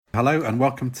Hello and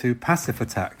welcome to Passive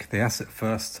Attack, the Asset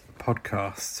First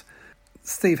podcast.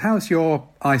 Steve, how's your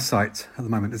eyesight at the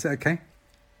moment? Is it okay?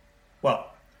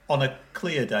 Well, on a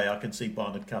clear day, I can see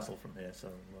Barnard Castle from here, so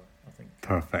I think...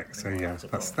 Perfect. So yeah,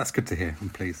 that's good to hear. I'm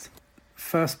pleased.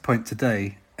 First point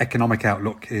today, economic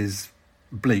outlook is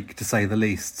bleak, to say the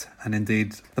least. And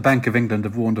indeed, the Bank of England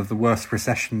have warned of the worst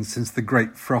recession since the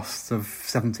Great Frost of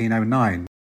 1709.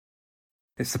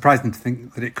 It's surprising to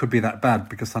think that it could be that bad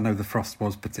because I know the frost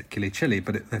was particularly chilly,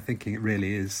 but they're thinking it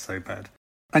really is so bad.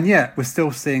 And yet, we're still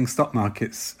seeing stock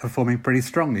markets performing pretty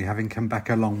strongly, having come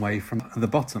back a long way from the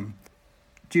bottom.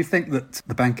 Do you think that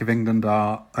the Bank of England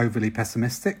are overly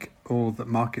pessimistic or that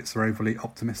markets are overly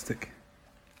optimistic?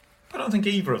 I don't think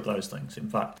either of those things, in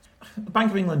fact. The Bank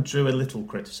of England drew a little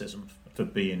criticism for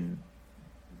being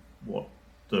what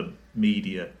the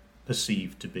media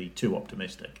perceived to be too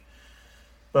optimistic.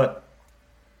 But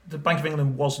the Bank of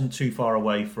England wasn't too far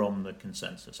away from the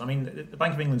consensus. I mean, the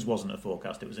Bank of England's wasn't a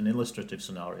forecast, it was an illustrative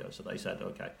scenario. So they said,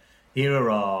 okay, here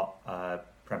are our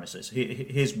premises.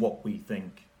 Here's what we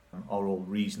think are all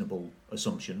reasonable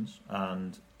assumptions.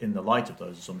 And in the light of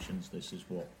those assumptions, this is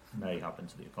what may happen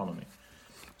to the economy.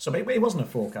 So it wasn't a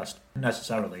forecast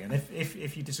necessarily. And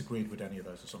if you disagreed with any of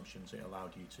those assumptions, it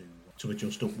allowed you to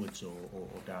adjust upwards or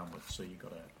downwards. So you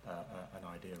got an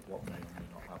idea of what may or may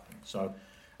not happen. So...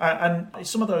 and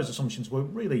some of those assumptions were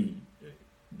really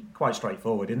quite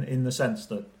straightforward in the sense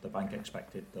that the bank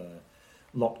expected the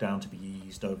lockdown to be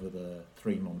eased over the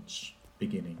 3 months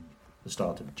beginning the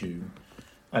start of June.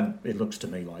 And it looks to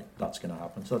me like that's going to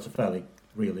happen. So that's a fairly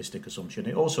realistic assumption.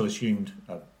 It also assumed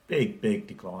big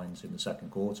declines in the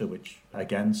second quarter, which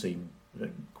again seemed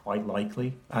quite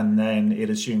likely. And then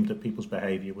it assumed that people's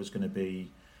behaviour was going to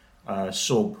be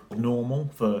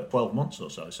sub-normal for 12 months or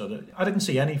so. So that I didn't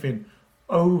see anything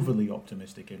overly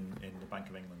optimistic in the Bank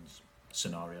of England's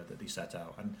scenario that they set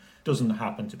out, and doesn't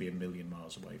happen to be a million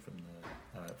miles away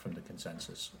from the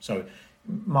consensus. So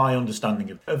my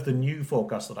understanding of the new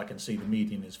forecast that I can see, the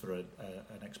median is for an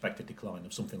expected decline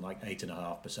of something like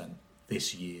 8.5%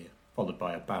 this year, followed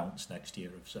by a bounce next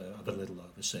year of a little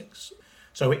over 6%.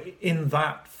 So in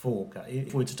that forecast,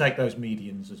 if we were to take those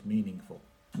medians as meaningful,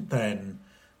 then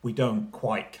we don't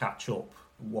quite catch up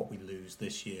what we lose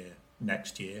this year,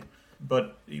 next year.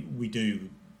 But we do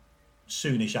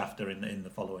soonish after in the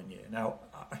following year. Now,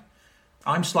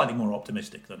 I'm slightly more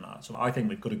optimistic than that. So I think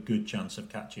we've got a good chance of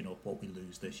catching up what we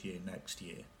lose this year, next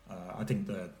year. I think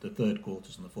the third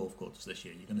quarters and the fourth quarters this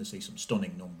year, you're going to see some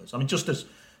stunning numbers. I mean, just as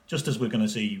we're going to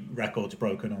see records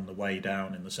broken on the way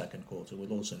down in the second quarter,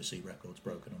 we'll also see records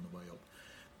broken on the way up.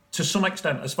 To some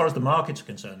extent, as far as the markets are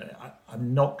concerned,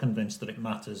 I'm not convinced that it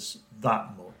matters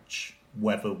that much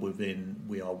whether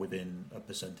we are within a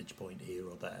percentage point here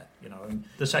or there. And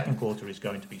the second quarter is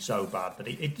going to be so bad that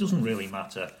it doesn't really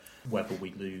matter whether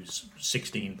we lose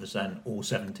 16% or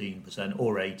 17%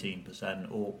 or 18%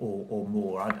 or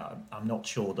more. I'm not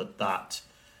sure that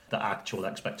the actual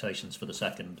expectations for the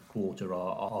second quarter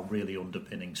are really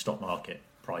underpinning stock market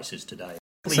prices today.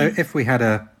 So if we had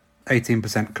a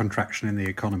 18% contraction in the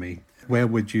economy, where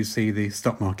would you see the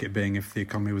stock market being if the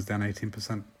economy was down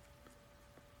 18%?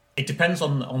 It depends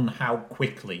on how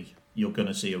quickly you're going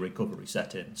to see a recovery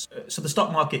set in. So the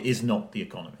stock market is not the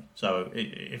economy. So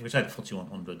if we take the FTSE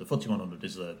 100, the FTSE 100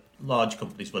 is a large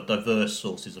companies with diverse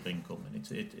sources of income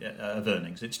and of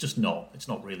earnings. It's just not. It's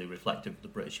not really reflective of the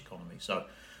British economy. So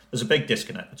there's a big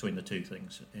disconnect between the two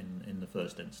things in the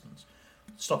first instance.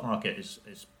 The stock market is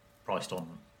priced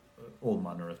on all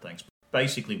manner of things.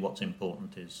 Basically, what's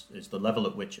important is the level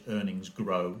at which earnings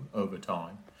grow over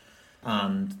time,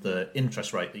 and the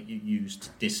interest rate that you use to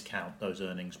discount those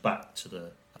earnings back to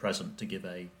the present to give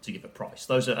a price.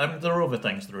 Those are there are other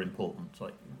things that are important,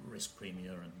 like risk premia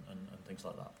and things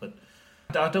like that. But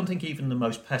I don't think even the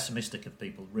most pessimistic of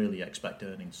people really expect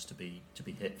earnings to be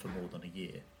hit for more than a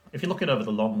year. If you look at over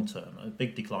the long term, a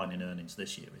big decline in earnings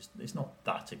this year is not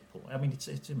that important. I mean, it's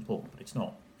important, but it's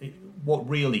not. What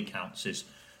really counts is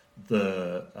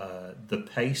the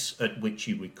pace at which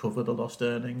you recover the lost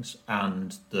earnings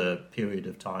and the period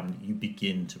of time that you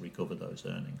begin to recover those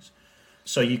earnings.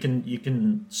 So you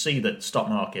can see that stock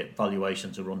market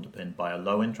valuations are underpinned by a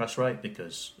low interest rate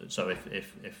because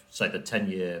if say the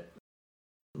 10-year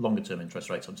longer term interest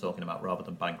rates I'm talking about rather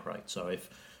than bank rates. So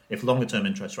if longer term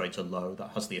interest rates are low, that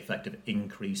has the effect of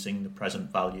increasing the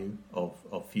present value of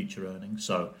future earnings.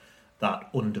 So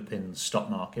that underpins stock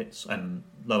markets, and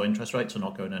low interest rates are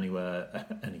not going anywhere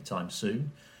anytime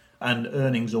soon. And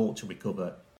earnings ought to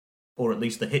recover, or at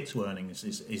least the hit to earnings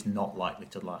is not likely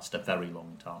to last a very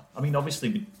long time. I mean, obviously,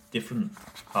 with different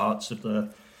parts of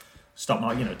the stock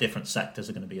market, different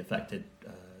sectors are going to be affected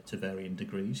to varying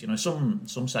degrees. You know, some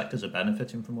sectors are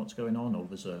benefiting from what's going on,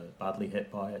 others are badly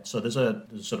hit by it. So there's a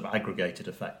sort of aggregated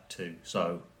effect too.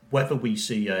 So whether we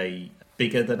see a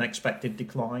bigger than expected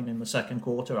decline in the second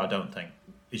quarter, I don't think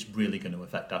is really going to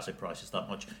affect asset prices that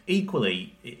much.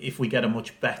 Equally, if we get a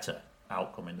much better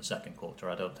outcome in the second quarter,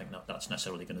 I don't think that's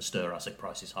necessarily going to stir asset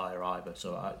prices higher either.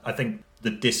 So I think the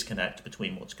disconnect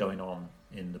between what's going on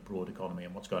in the broad economy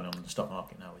and what's going on in the stock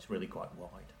market now is really quite wide.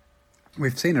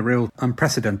 We've seen a real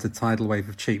unprecedented tidal wave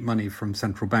of cheap money from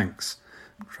central banks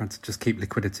trying to just keep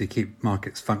liquidity, keep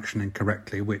markets functioning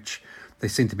correctly, which they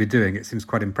seem to be doing. It seems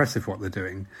quite impressive what they're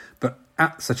doing. But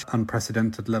at such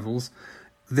unprecedented levels,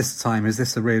 this time, is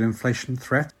this a real inflation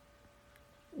threat?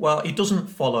 Well, it doesn't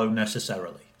follow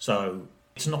necessarily. So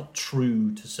it's not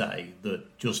true to say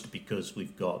that just because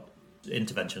we've got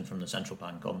intervention from the central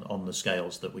bank on the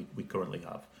scales that we currently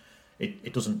have,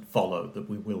 it doesn't follow that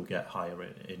we will get higher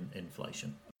in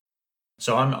inflation.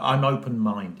 So I'm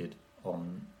open-minded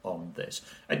on this.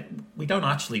 We don't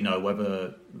actually know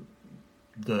whether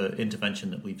the intervention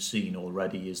that we've seen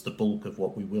already is the bulk of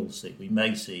what we will see. We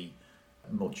may see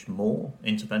much more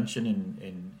intervention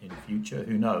in future.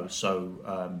 Who knows?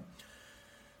 So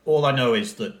all I know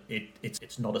is that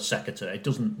it's not a sequitur. It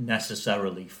doesn't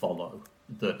necessarily follow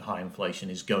that high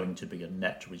inflation is going to be a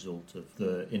net result of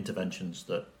the interventions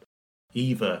that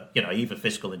either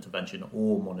fiscal intervention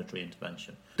or monetary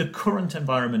intervention. The current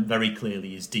environment very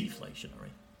clearly is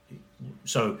deflationary.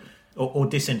 So or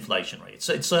disinflationary.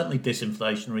 It's certainly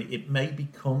disinflationary. It may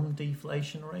become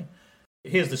deflationary.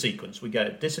 Here's the sequence. We get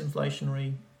a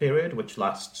disinflationary period, which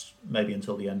lasts maybe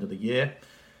until the end of the year.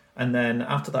 And then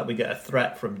after that, we get a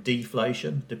threat from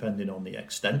deflation, depending on the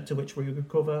extent to which we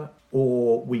recover,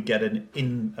 or we get a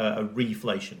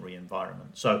reflationary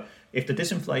environment. So if the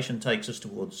disinflation takes us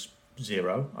towards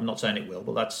zero, I'm not saying it will,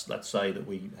 but let's say that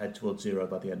we head towards zero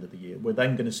by the end of the year, we're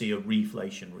then going to see a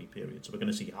reflationary period. So we're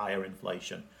going to see higher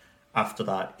inflation after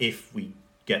that if we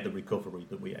get the recovery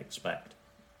that we expect.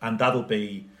 And that'll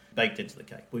be baked into the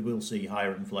cake. We will see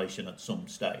higher inflation at some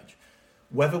stage.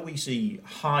 Whether we see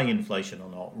high inflation or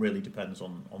not really depends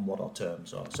on what our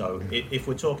terms are. So if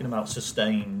we're talking about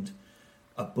sustained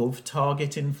above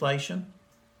target inflation,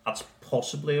 that's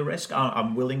possibly a risk.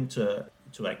 I'm willing to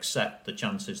accept the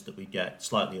chances that we get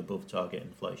slightly above target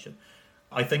inflation.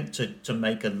 I think to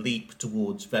make a leap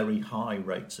towards very high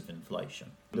rates of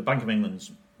inflation, the Bank of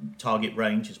England's target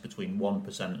range is between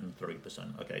 1% and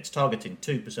 3%. Okay, it's targeting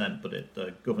 2%, but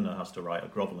the governor has to write a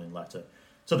grovelling letter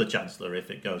to the Chancellor if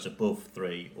it goes above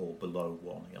 3 or below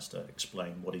 1. He has to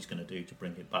explain what he's going to do to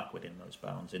bring it back within those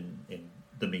bounds in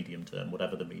the medium term,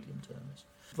 whatever the medium term is.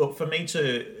 But for me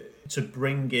to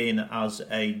bring in as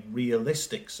a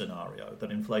realistic scenario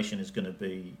that inflation is going to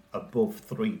be above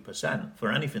 3%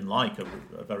 for anything like a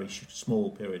very small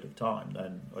period of time,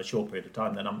 then a short period of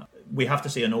time, then we have to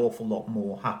see an awful lot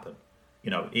more happen.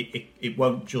 You know, it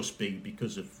won't just be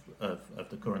because of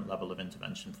the current level of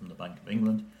intervention from the Bank of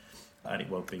England, and it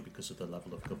won't be because of the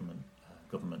level of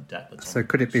government debt that's on. So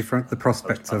could it be for the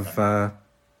prospect of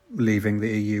leaving the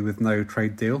EU with no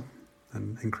trade deal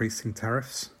and increasing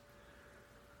tariffs?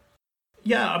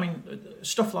 Yeah, I mean,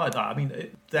 stuff like that. I mean,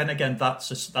 then again,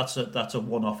 that's a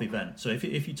one-off event. So if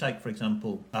you take, for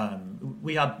example,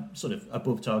 we had sort of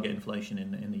above target inflation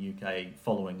in the UK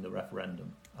following the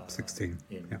referendum. 16.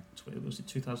 Was it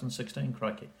 2016?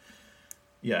 Crikey.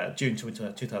 Yeah, June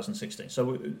 2016.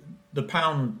 So the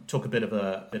pound took a bit of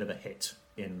a hit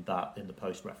in the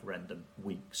post-referendum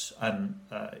weeks, and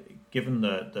given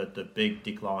the big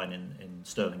decline in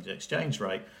sterling's exchange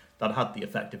rate, that had the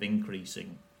effect of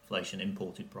increasing inflation,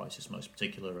 imported prices most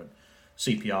particular, and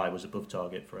CPI was above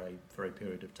target for a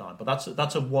period of time. But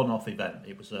that's a one-off event.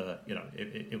 It was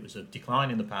it was a decline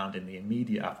in the pound in the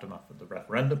immediate aftermath of the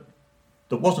referendum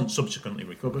that wasn't subsequently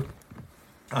recovered,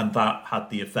 and that had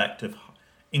the effect of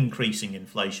increasing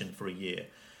inflation for a year.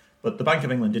 But the Bank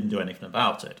of England didn't do anything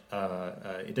about it.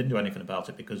 It didn't do anything about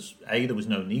it because A, there was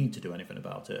no need to do anything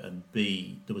about it, and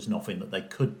B, there was nothing that they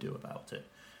could do about it.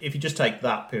 If you just take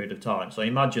that period of time, so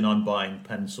imagine I'm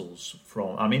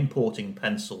importing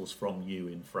pencils from you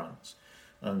in France,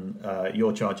 and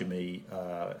you're charging me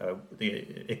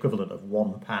the equivalent of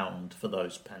 £1 for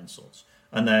those pencils,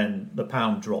 and then the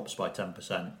pound drops by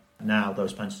 10%. Now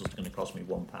those pencils are going to cost me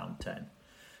 £1.10.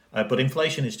 But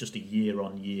inflation is just a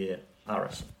year-on-year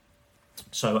comparison.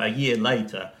 So a year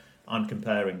later, I'm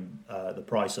comparing the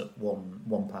price at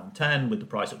 £1.10 with the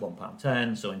price at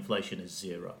 £1.10, so inflation is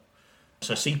zero.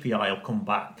 So CPI will come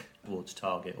back towards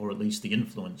target, or at least the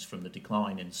influence from the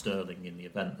decline in sterling in the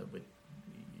event that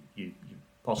you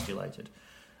postulated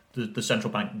the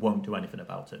central bank won't do anything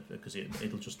about it because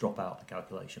it'll just drop out the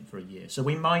calculation for a year. So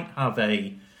we might have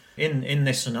in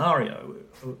this scenario,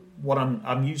 what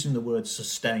I'm using the word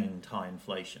sustained high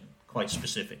inflation quite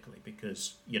specifically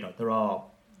because, there are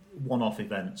one-off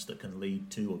events that can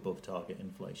lead to above target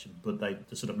inflation, but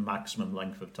the sort of maximum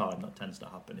length of time that tends to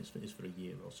happen is for a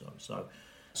year or so. So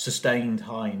sustained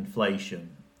high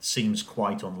inflation seems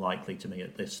quite unlikely to me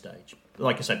at this stage.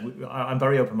 Like I said, I'm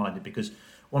very open-minded because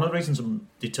one of the reasons I'm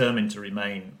determined to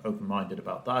remain open-minded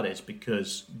about that is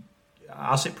because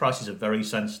asset prices are very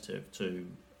sensitive to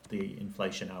the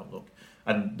inflation outlook,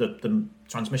 and the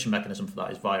transmission mechanism for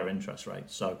that is via interest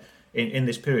rates. So in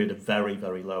this period of very,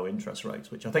 very low interest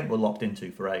rates, which I think we're locked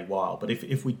into for a while, but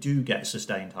if we do get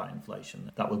sustained high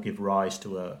inflation, that will give rise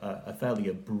to a fairly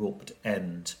abrupt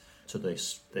end to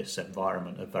this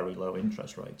environment of very low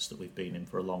interest rates that we've been in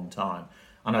for a long time.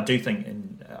 And I do think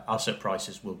asset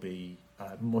prices will be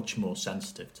much more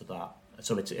sensitive to that.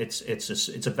 So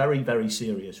it's a very, very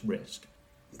serious risk.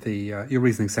 Your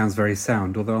reasoning sounds very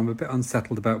sound, although I'm a bit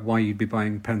unsettled about why you'd be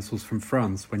buying pencils from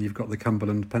France when you've got the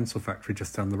Cumberland pencil factory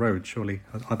just down the road. Surely,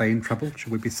 are they in trouble?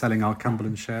 Should we be selling our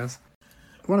Cumberland shares?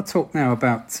 I want to talk now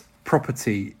about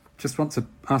property. Just want to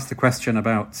ask the question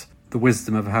about the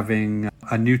wisdom of having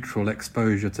a neutral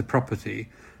exposure to property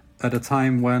at a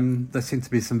time when there seem to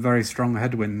be some very strong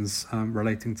headwinds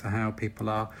relating to how people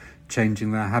are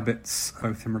changing their habits,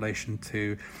 both in relation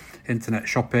to internet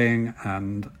shopping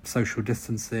and social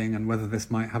distancing, and whether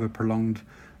this might have a prolonged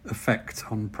effect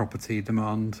on property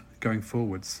demand going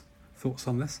forwards. Thoughts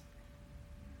on this?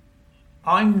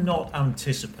 I'm not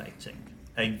anticipating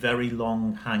a very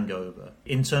long hangover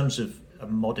in terms of a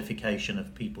modification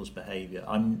of people's behaviour.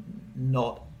 I'm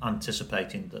not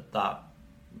anticipating that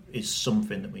is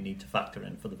something that we need to factor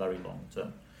in for the very long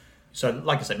term. So,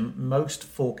 like I said, most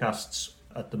forecasts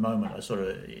at the moment are sort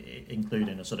of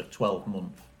including a sort of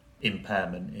 12-month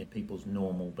impairment in people's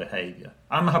normal behaviour.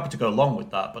 I'm happy to go along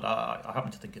with that, but I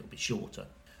happen to think it'll be shorter.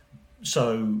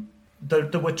 So there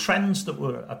were trends that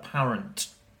were apparent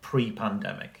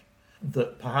pre-pandemic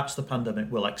that perhaps the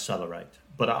pandemic will accelerate.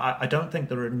 But I don't think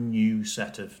there are a new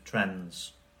set of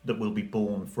trends that will be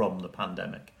born from the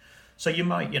pandemic. So you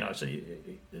might,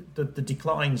 the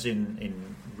declines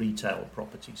in retail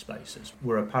property spaces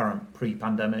were apparent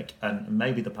pre-pandemic, and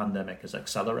maybe the pandemic has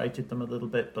accelerated them a little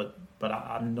bit, but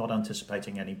I'm not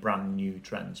anticipating any brand new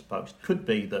trends post. Could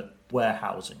be that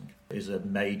warehousing is a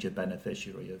major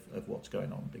beneficiary of what's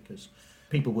going on because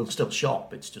people will still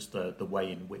shop. It's just the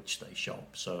way in which they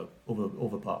shop. So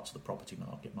other parts of the property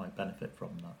market might benefit from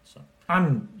that. So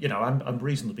I'm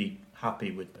reasonably happy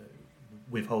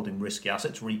with holding risky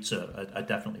assets. REITs are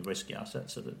definitely risky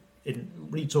assets. So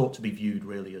REITs ought to be viewed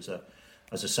really as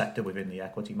a sector within the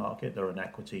equity market. They're an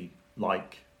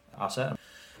equity-like asset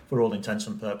for all intents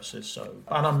and purposes. So,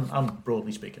 and I'm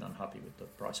broadly speaking, I'm happy with the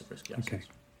price of risky assets. Okay.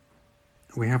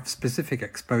 We have specific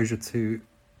exposure to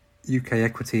UK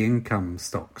equity income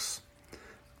stocks,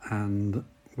 and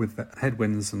with the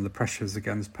headwinds and the pressures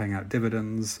against paying out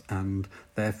dividends, and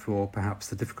therefore perhaps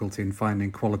the difficulty in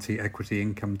finding quality equity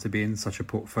income to be in such a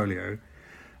portfolio,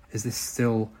 is this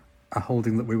still a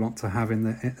holding that we want to have in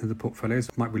the portfolios?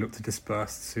 Might we look to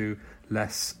disperse to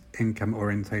less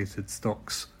income-orientated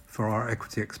stocks for our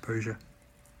equity exposure?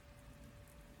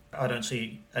 I don't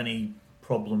see any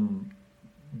problem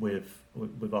with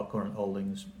our current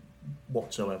holdings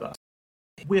whatsoever.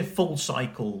 We're full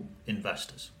cycle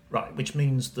investors, right? Which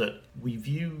means that we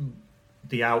view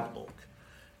the outlook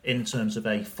in terms of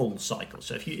a full cycle.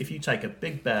 So if you take a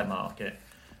big bear market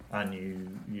and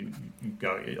you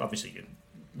go, obviously you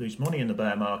lose money in the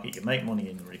bear market, you make money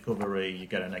in the recovery, you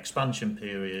get an expansion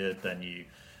period, then you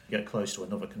get close to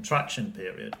another contraction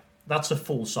period. That's a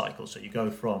full cycle. So you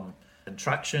go from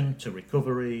contraction to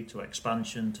recovery to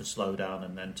expansion to slowdown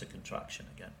and then to contraction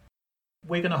again.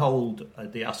 We're going to hold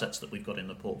the assets that we've got in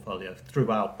the portfolio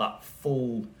throughout that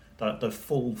the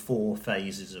full four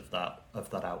phases of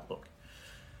that outlook.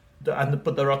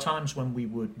 But there are times when we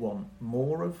would want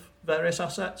more of various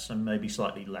assets and maybe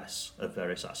slightly less of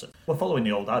various assets. We're following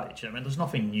the old adage. I mean, there's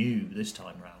nothing new this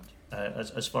time round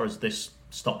as far as this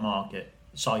stock market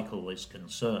cycle is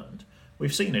concerned.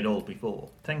 We've seen it all before.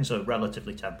 Things are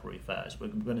relatively temporary affairs. We're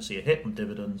going to see a hit on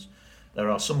dividends. There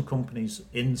are some companies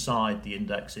inside the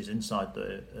indexes, inside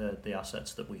the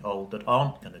assets that we hold, that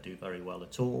aren't going to do very well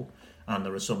at all, and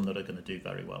there are some that are going to do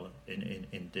very well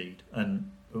indeed. And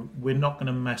we're not going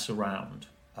to mess around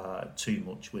too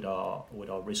much with our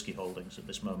risky holdings at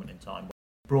this moment in time.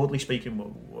 Broadly speaking,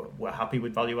 we're happy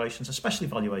with valuations, especially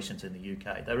valuations in the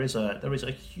UK. There is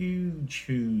a huge,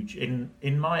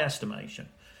 in my estimation,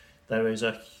 there is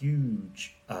a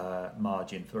huge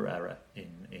margin for error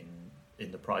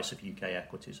in the price of UK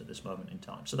equities at this moment in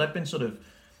time. So they've been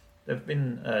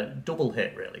double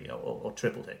hit really, or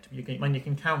triple hit. You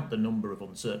can count the number of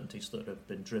uncertainties that have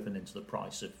been driven into the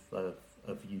price of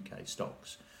UK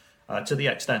stocks, to the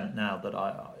extent now that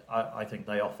I think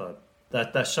they offer.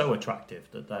 They're so attractive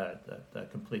that they're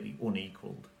completely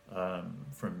unequaled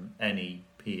from any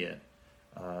peer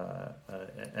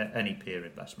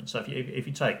investment. So if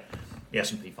you take the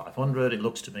S&P 500, it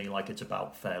looks to me like it's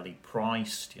about fairly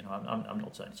priced. I'm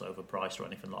not saying it's overpriced or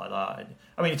anything like that.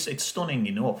 I mean, it's stunning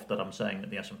enough that I'm saying that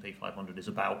the S&P 500 is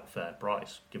about fair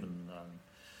price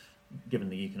given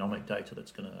the economic data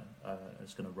that's going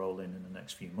to roll in the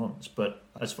next few months. But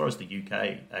as far as the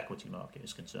UK equity market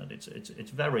is concerned,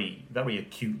 it's very, very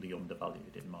acutely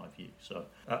undervalued in my view. So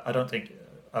I don't think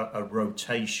a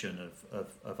rotation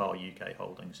of our UK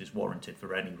holdings is warranted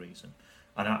for any reason,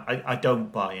 and I don't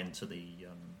buy into the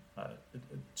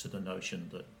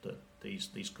notion that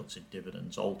these cuts in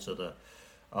dividends alter the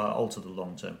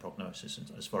long-term prognosis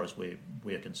as far as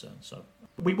we're concerned. So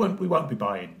we won't be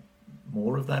buying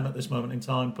more of them at this moment in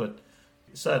time, but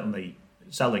certainly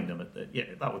selling them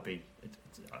that would be.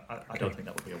 I don't think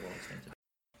that would be a wise thing to do.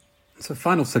 So,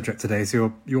 final subject today is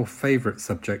your favourite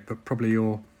subject, but probably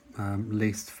your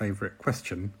least favourite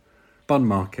question. Bond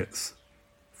markets,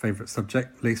 favourite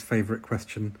subject, least favourite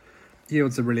question.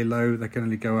 Yields are really low; they can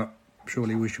only go up.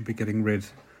 Surely we should be getting rid.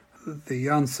 The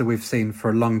answer we've seen for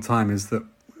a long time is that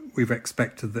we've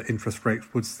expected that interest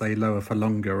rates would stay lower for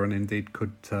longer and indeed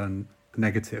could turn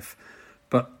negative,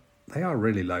 but they are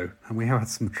really low, and we have had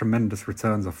some tremendous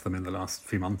returns off them in the last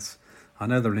few months. I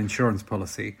know they're an insurance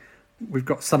policy. We've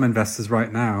got some investors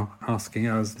right now asking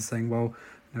us, saying, well,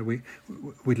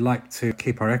 we'd like to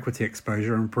keep our equity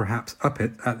exposure and perhaps up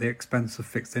it at the expense of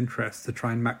fixed interest to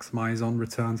try and maximise on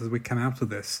returns as we come out of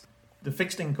this. The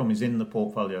fixed income is in the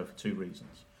portfolio for two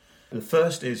reasons. The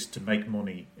first is to make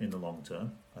money in the long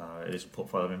term. It is a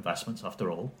portfolio of investments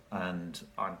after all, and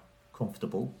I'm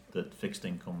comfortable that fixed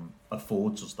income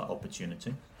affords us that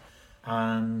opportunity.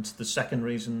 And the second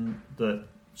reason that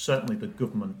certainly the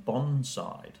government bond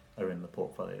side are in the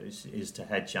portfolio is to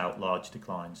hedge out large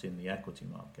declines in the equity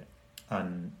market.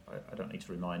 And I don't need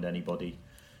to remind anybody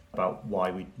about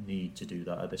why we need to do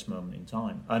that at this moment in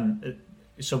time. And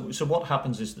so what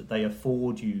happens is that they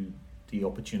afford you the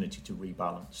opportunity to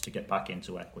rebalance, to get back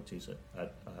into equities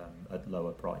at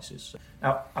lower prices.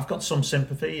 Now, I've got some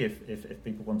sympathy if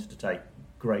people wanted to take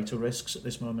greater risks at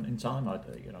this moment in time.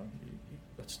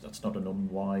 That's not an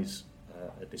unwise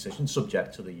decision,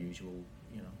 subject to the usual,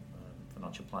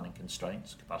 financial planning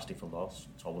constraints, capacity for loss,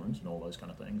 tolerance, and all those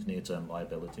kind of things, near-term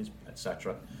liabilities,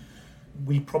 etc.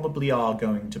 We probably are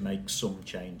going to make some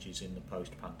changes in the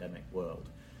post-pandemic world,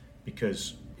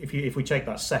 because if we take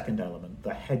that second element,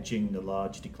 the hedging the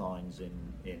large declines in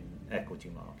equity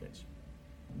markets,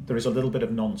 there is a little bit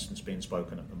of nonsense being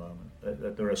spoken at the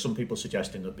moment. There are some people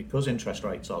suggesting that because interest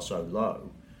rates are so low,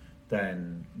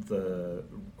 then the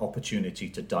opportunity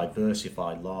to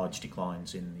diversify large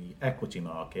declines in the equity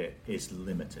market is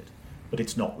limited. But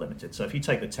it's not limited. So if you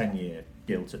take the 10-year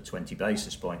gilt at 20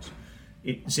 basis points,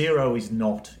 zero is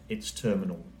not its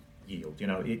terminal yield.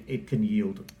 It can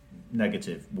yield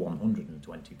negative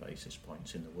 120 basis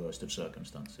points in the worst of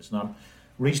circumstances. And I'm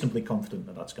reasonably confident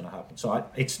that that's going to happen. So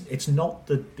it's not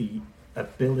the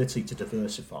ability to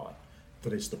diversify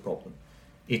that is the problem.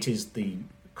 It is the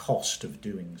cost of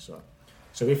doing so.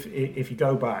 So if you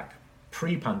go back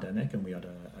pre-pandemic and we had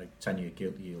a 10-year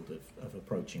gilt yield of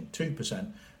approaching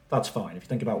 2%, that's fine. If you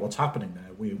think about what's happening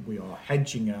there, we are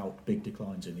hedging out big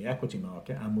declines in the equity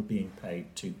market and we're being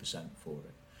paid 2% for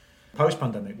it.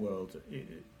 Post-pandemic world,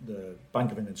 the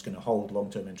Bank of England's going to hold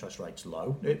long-term interest rates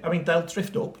low. They'll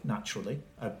drift up naturally,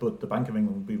 but the Bank of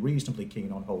England will be reasonably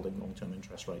keen on holding long-term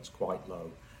interest rates quite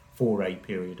low for a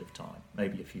period of time,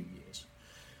 maybe a few years.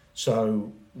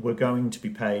 So we're going to be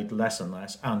paid less and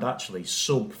less, and actually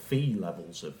sub-fee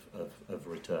levels of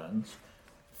returns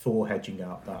for hedging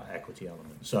out that equity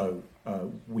element. So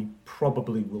we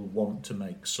probably will want to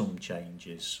make some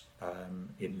changes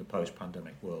in the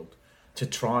post-pandemic world to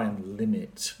try and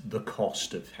limit the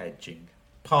cost of hedging.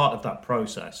 Part of that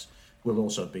process will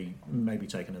also be maybe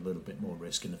taking a little bit more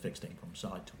risk in the fixed income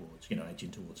side towards,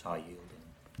 edging towards high yield.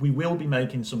 We will be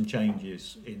making some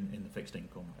changes in the fixed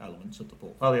income elements of the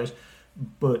portfolios,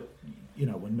 but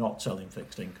we're not selling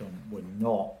fixed income. We're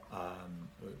not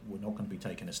going to be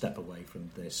taking a step away from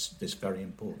this very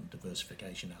important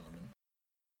diversification element.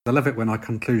 I love it when our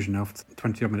conclusion after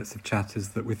 20 odd minutes of chat is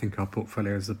that we think our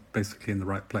portfolios are basically in the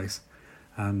right place.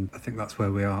 And I think that's where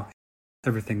we are.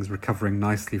 everything's recovering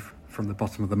nicely from the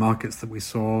bottom of the markets that we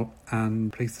saw,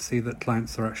 and pleased to see that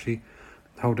clients are actually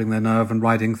holding their nerve and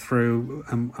riding through,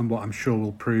 and what I'm sure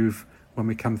will prove when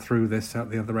we come through this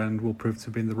out the other end will prove to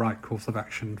be the right course of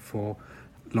action for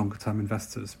longer term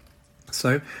investors.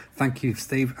 So thank you,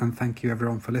 Steve, and thank you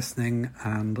everyone for listening,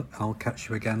 and I'll catch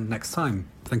you again next time.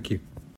 Thank you.